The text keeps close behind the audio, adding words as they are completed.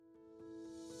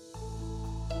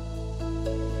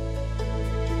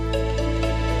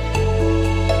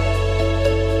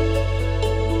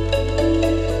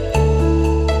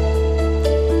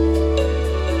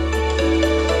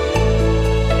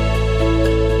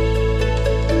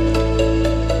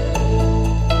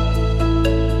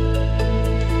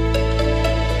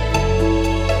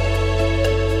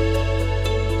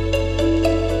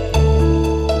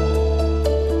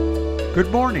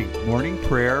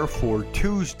prayer for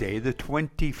Tuesday, the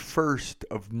 21st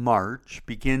of March,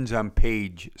 begins on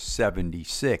page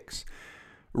 76.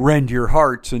 Rend your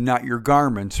hearts and not your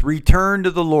garments. Return to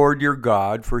the Lord your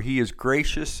God, for he is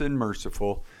gracious and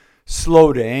merciful,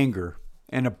 slow to anger,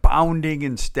 and abounding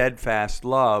in steadfast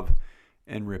love,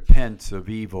 and repents of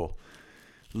evil.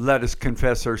 Let us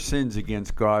confess our sins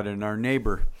against God and our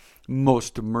neighbor.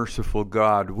 Most merciful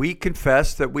God, we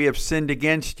confess that we have sinned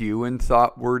against you in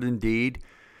thought, word, and deed,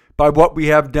 by what we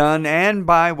have done and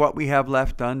by what we have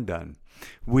left undone.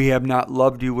 We have not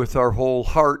loved you with our whole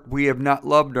heart. We have not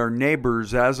loved our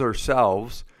neighbors as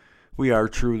ourselves. We are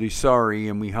truly sorry,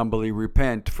 and we humbly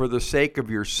repent. For the sake of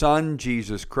your Son,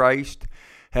 Jesus Christ,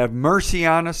 have mercy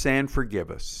on us and forgive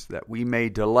us, that we may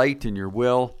delight in your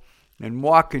will and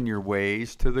walk in your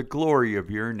ways to the glory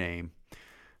of your name.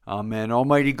 Amen.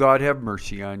 Almighty God, have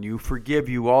mercy on you, forgive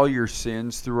you all your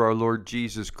sins through our Lord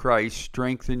Jesus Christ,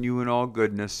 strengthen you in all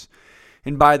goodness,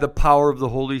 and by the power of the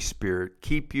Holy Spirit,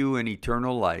 keep you in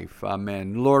eternal life.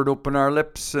 Amen. Lord, open our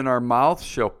lips, and our mouth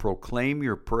shall proclaim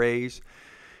your praise.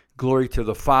 Glory to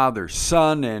the Father,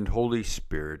 Son, and Holy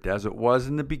Spirit, as it was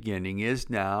in the beginning, is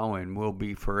now, and will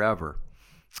be forever.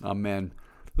 Amen.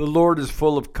 The Lord is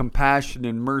full of compassion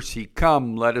and mercy.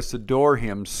 Come, let us adore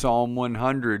him. Psalm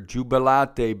 100,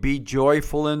 Jubilate, be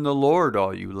joyful in the Lord,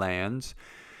 all you lands.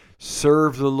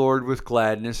 Serve the Lord with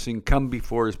gladness, and come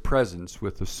before his presence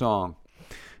with a song.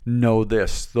 Know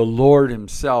this, the Lord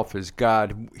himself is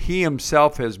God. He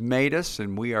himself has made us,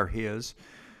 and we are his.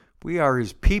 We are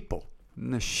his people,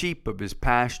 and the sheep of his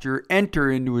pasture. Enter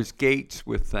into his gates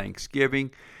with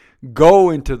thanksgiving. Go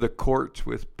into the courts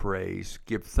with praise.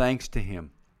 Give thanks to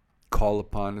him. Call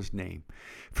upon his name.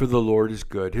 For the Lord is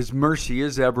good. His mercy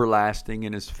is everlasting,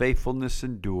 and his faithfulness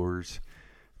endures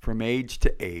from age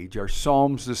to age. Our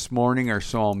psalms this morning are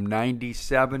Psalm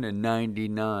 97 and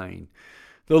 99.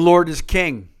 The Lord is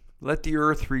king. Let the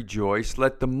earth rejoice.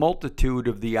 Let the multitude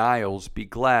of the isles be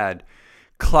glad.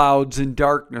 Clouds and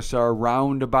darkness are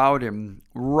round about him.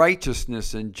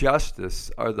 Righteousness and justice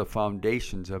are the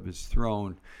foundations of his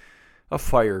throne. A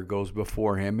fire goes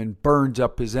before him and burns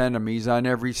up his enemies on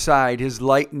every side. His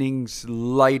lightnings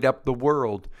light up the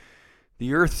world.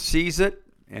 The earth sees it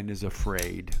and is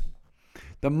afraid.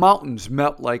 The mountains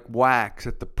melt like wax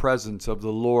at the presence of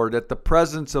the Lord, at the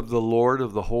presence of the Lord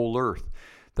of the whole earth.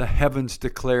 The heavens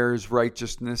declare his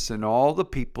righteousness, and all the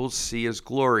peoples see his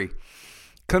glory.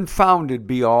 Confounded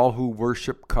be all who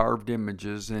worship carved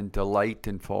images and delight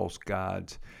in false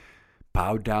gods.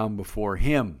 Bow down before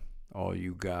him, all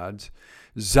you gods.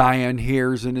 Zion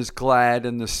hears and is glad,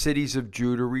 and the cities of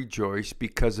Judah rejoice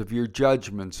because of your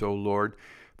judgments, O Lord.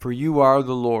 For you are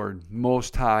the Lord,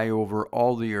 most high over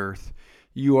all the earth.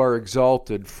 You are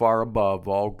exalted far above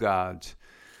all gods.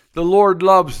 The Lord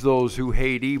loves those who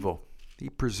hate evil. He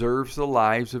preserves the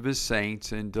lives of his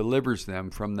saints and delivers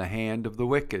them from the hand of the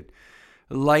wicked.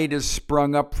 Light is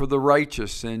sprung up for the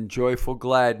righteous, and joyful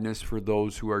gladness for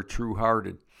those who are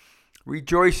true-hearted.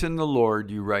 Rejoice in the Lord,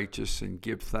 you righteous, and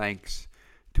give thanks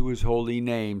to his holy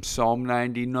name. Psalm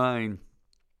 99.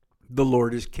 The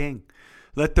Lord is king.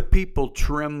 Let the people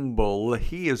tremble.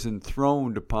 He is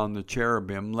enthroned upon the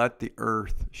cherubim. Let the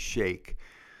earth shake.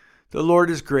 The Lord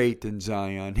is great in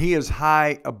Zion. He is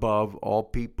high above all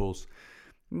peoples.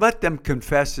 Let them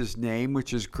confess his name,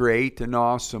 which is great and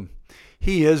awesome.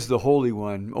 He is the Holy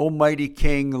One. Almighty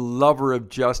King, lover of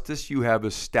justice, you have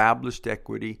established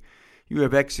equity. You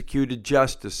have executed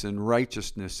justice and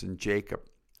righteousness in Jacob.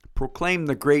 Proclaim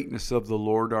the greatness of the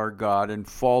Lord our God and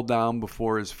fall down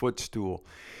before his footstool.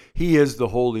 He is the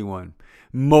Holy One.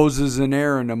 Moses and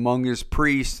Aaron among his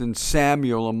priests, and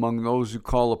Samuel among those who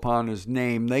call upon his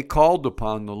name. They called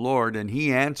upon the Lord, and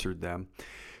he answered them.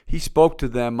 He spoke to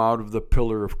them out of the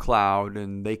pillar of cloud,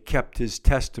 and they kept his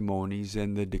testimonies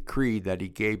and the decree that he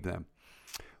gave them.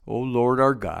 O Lord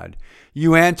our God,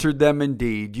 you answered them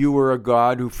indeed. You were a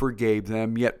God who forgave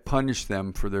them, yet punished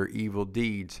them for their evil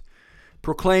deeds.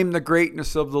 Proclaim the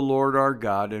greatness of the Lord our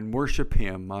God, and worship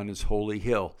him on his holy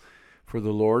hill. For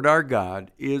the Lord our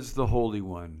God is the Holy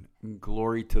One.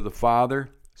 Glory to the Father,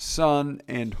 Son,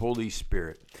 and Holy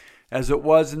Spirit, as it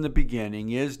was in the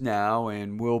beginning, is now,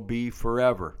 and will be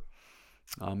forever.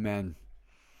 Amen.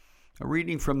 A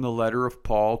reading from the letter of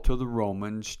Paul to the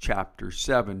Romans, chapter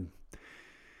 7.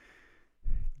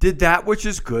 Did that which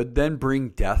is good then bring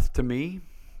death to me?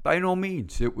 By no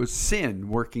means. It was sin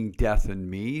working death in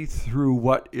me through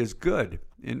what is good,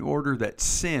 in order that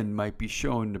sin might be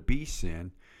shown to be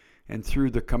sin, and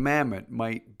through the commandment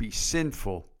might be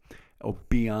sinful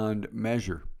beyond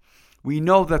measure. We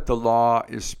know that the law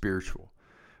is spiritual,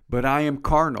 but I am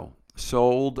carnal,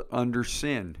 sold under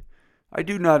sin. I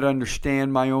do not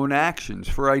understand my own actions,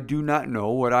 for I do not know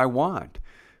what I want,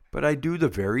 but I do the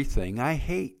very thing I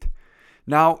hate.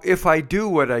 Now, if I do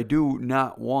what I do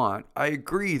not want, I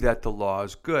agree that the law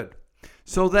is good.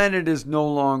 So then it is no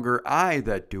longer I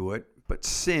that do it, but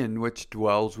sin which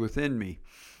dwells within me.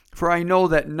 For I know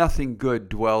that nothing good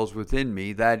dwells within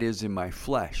me, that is, in my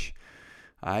flesh.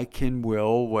 I can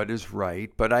will what is right,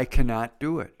 but I cannot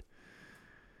do it.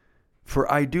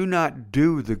 For I do not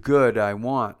do the good I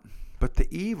want, but the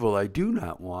evil I do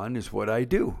not want is what I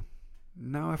do.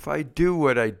 Now if I do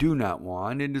what I do not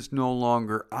want, it is no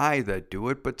longer I that do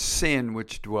it, but sin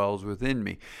which dwells within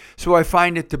me. So I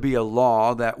find it to be a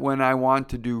law that when I want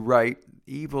to do right,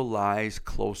 evil lies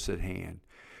close at hand.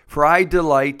 For I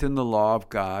delight in the law of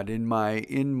God in my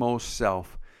inmost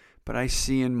self, but I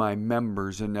see in my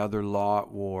members another law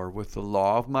at war with the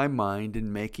law of my mind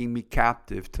and making me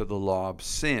captive to the law of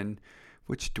sin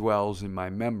which dwells in my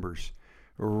members.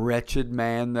 Wretched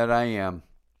man that I am,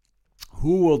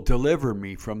 who will deliver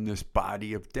me from this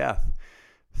body of death?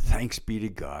 Thanks be to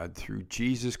God through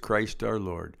Jesus Christ our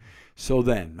Lord. So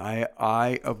then,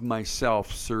 I of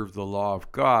myself serve the law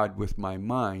of God with my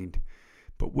mind,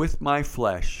 but with my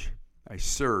flesh I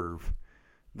serve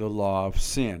the law of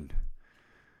sin.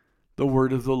 The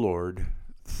word of the Lord.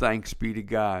 Thanks be to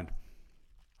God.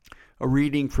 A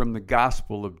reading from the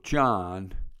Gospel of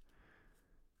John.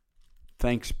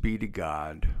 Thanks be to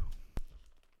God.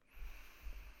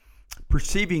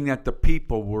 Perceiving that the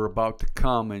people were about to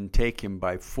come and take him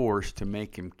by force to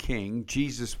make him king,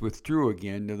 Jesus withdrew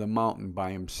again to the mountain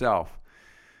by himself.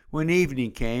 When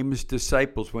evening came, his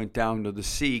disciples went down to the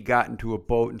sea, got into a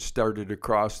boat, and started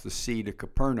across the sea to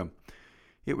Capernaum.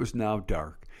 It was now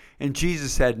dark, and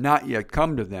Jesus had not yet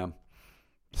come to them.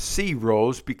 The sea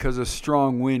rose because a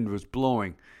strong wind was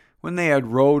blowing. When they had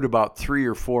rowed about 3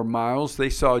 or 4 miles, they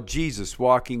saw Jesus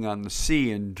walking on the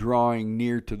sea and drawing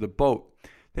near to the boat.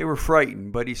 They were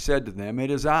frightened, but he said to them, "It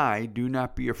is I, do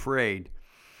not be afraid."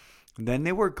 And then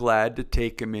they were glad to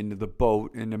take him into the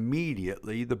boat, and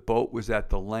immediately the boat was at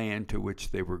the land to which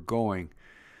they were going.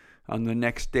 On the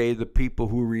next day, the people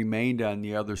who remained on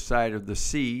the other side of the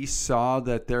sea saw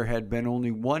that there had been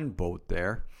only one boat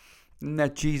there, and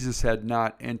that Jesus had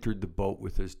not entered the boat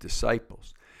with his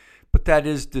disciples, but that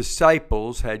his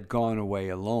disciples had gone away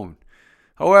alone.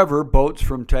 However, boats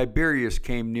from Tiberias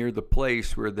came near the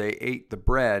place where they ate the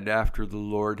bread after the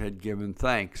Lord had given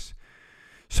thanks.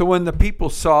 So when the people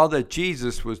saw that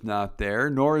Jesus was not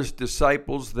there, nor his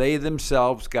disciples, they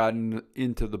themselves got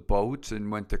into the boats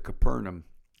and went to Capernaum,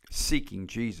 seeking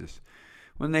Jesus.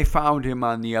 When they found him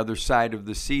on the other side of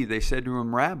the sea, they said to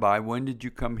him, "Rabbi, when did you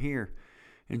come here?"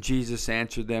 And Jesus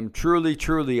answered them, "Truly,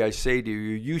 truly, I say to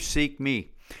you, you seek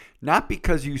me, not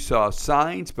because you saw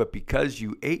signs, but because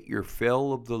you ate your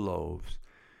fill of the loaves.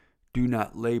 Do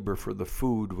not labor for the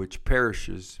food which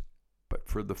perishes, but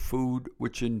for the food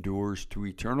which endures to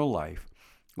eternal life,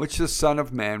 which the Son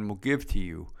of Man will give to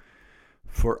you.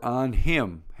 For on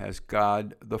him has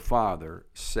God the Father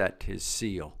set his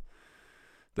seal."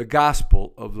 The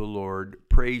Gospel of the Lord.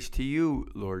 Praise to you,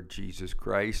 Lord Jesus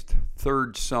Christ.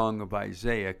 Third song of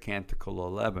Isaiah, Canticle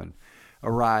 11.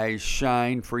 Arise,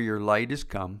 shine, for your light is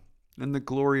come, and the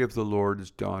glory of the Lord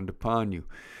is dawned upon you.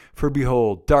 For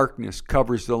behold, darkness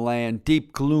covers the land,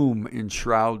 deep gloom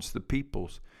enshrouds the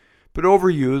peoples. But over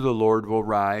you the Lord will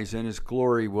rise, and his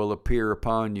glory will appear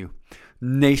upon you.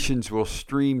 Nations will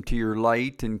stream to your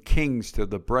light, and kings to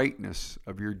the brightness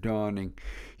of your dawning.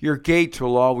 Your gates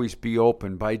will always be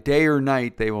open. By day or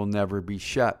night they will never be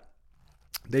shut.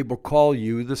 They will call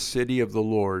you the city of the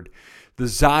Lord, the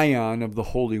Zion of the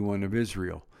Holy One of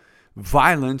Israel.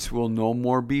 Violence will no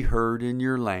more be heard in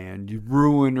your land,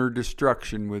 ruin or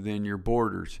destruction within your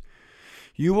borders.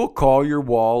 You will call your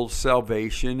walls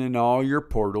salvation and all your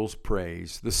portals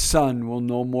praise. The sun will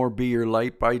no more be your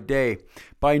light by day.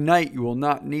 By night you will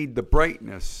not need the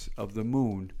brightness of the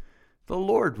moon. The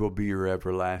Lord will be your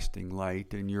everlasting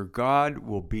light, and your God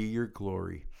will be your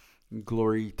glory. And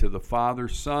glory to the Father,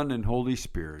 Son, and Holy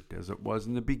Spirit, as it was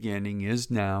in the beginning,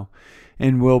 is now,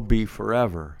 and will be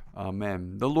forever.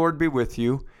 Amen. The Lord be with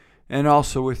you, and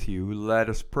also with you. Let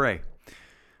us pray.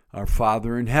 Our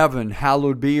Father in heaven,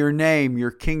 hallowed be your name.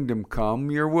 Your kingdom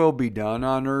come, your will be done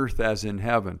on earth as in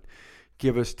heaven.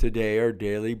 Give us today our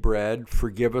daily bread.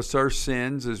 Forgive us our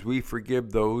sins as we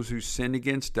forgive those who sin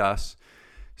against us.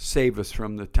 Save us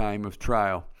from the time of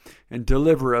trial, and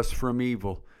deliver us from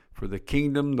evil. For the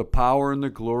kingdom, the power, and the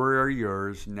glory are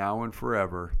yours, now and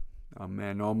forever.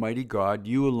 Amen. Almighty God,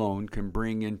 you alone can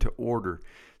bring into order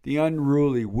the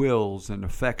unruly wills and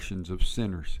affections of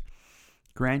sinners.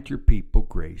 Grant your people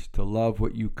grace to love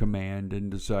what you command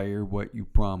and desire what you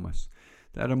promise,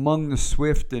 that among the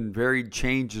swift and varied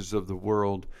changes of the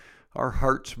world, our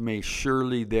hearts may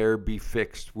surely there be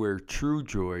fixed where true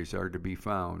joys are to be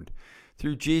found.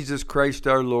 Through Jesus Christ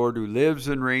our Lord, who lives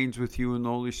and reigns with you in the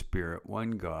Holy Spirit,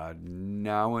 one God,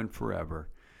 now and forever.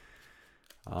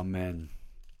 Amen.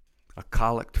 A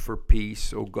collect for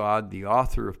peace, O God, the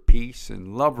author of peace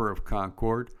and lover of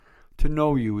concord, to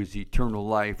know you is eternal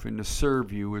life and to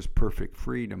serve you is perfect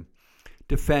freedom.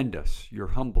 Defend us, your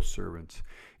humble servants,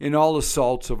 in all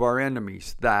assaults of our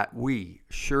enemies, that we,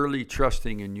 surely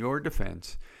trusting in your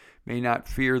defense, may not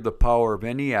fear the power of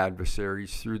any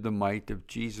adversaries through the might of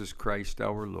Jesus Christ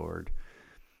our Lord.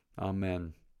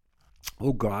 Amen.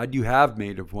 O God, you have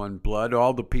made of one blood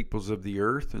all the peoples of the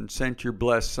earth and sent your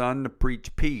blessed Son to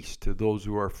preach peace to those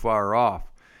who are far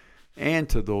off and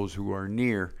to those who are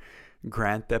near.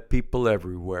 Grant that people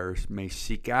everywhere may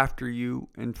seek after you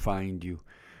and find you.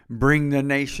 Bring the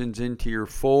nations into your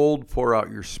fold, pour out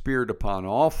your Spirit upon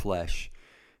all flesh,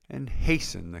 and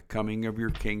hasten the coming of your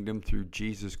kingdom through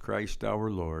Jesus Christ our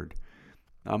Lord.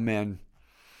 Amen.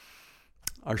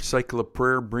 Our cycle of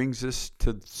prayer brings us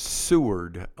to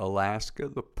Seward, Alaska,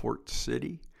 the port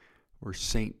city, where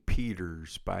St.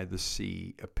 Peter's by the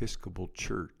Sea Episcopal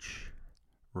Church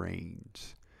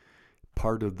reigns,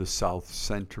 part of the South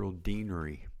Central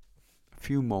Deanery. A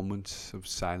few moments of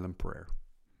silent prayer.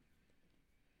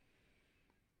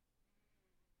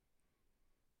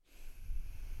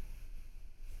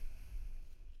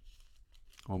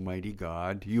 Almighty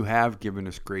God, you have given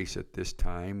us grace at this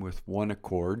time with one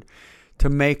accord to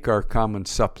make our common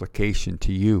supplication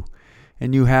to you.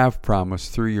 And you have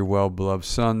promised through your well-beloved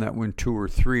Son that when 2 or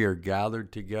 3 are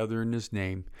gathered together in his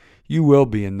name, you will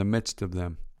be in the midst of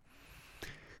them.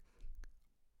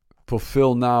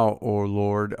 Fulfill now, O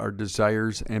Lord, our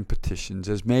desires and petitions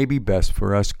as may be best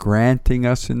for us, granting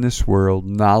us in this world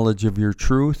knowledge of your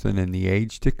truth, and in the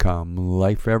age to come,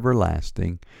 life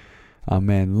everlasting.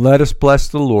 Amen. Let us bless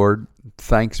the Lord.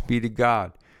 Thanks be to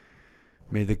God.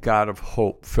 May the God of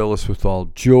hope fill us with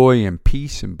all joy and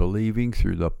peace in believing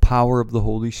through the power of the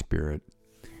Holy Spirit.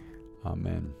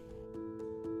 Amen.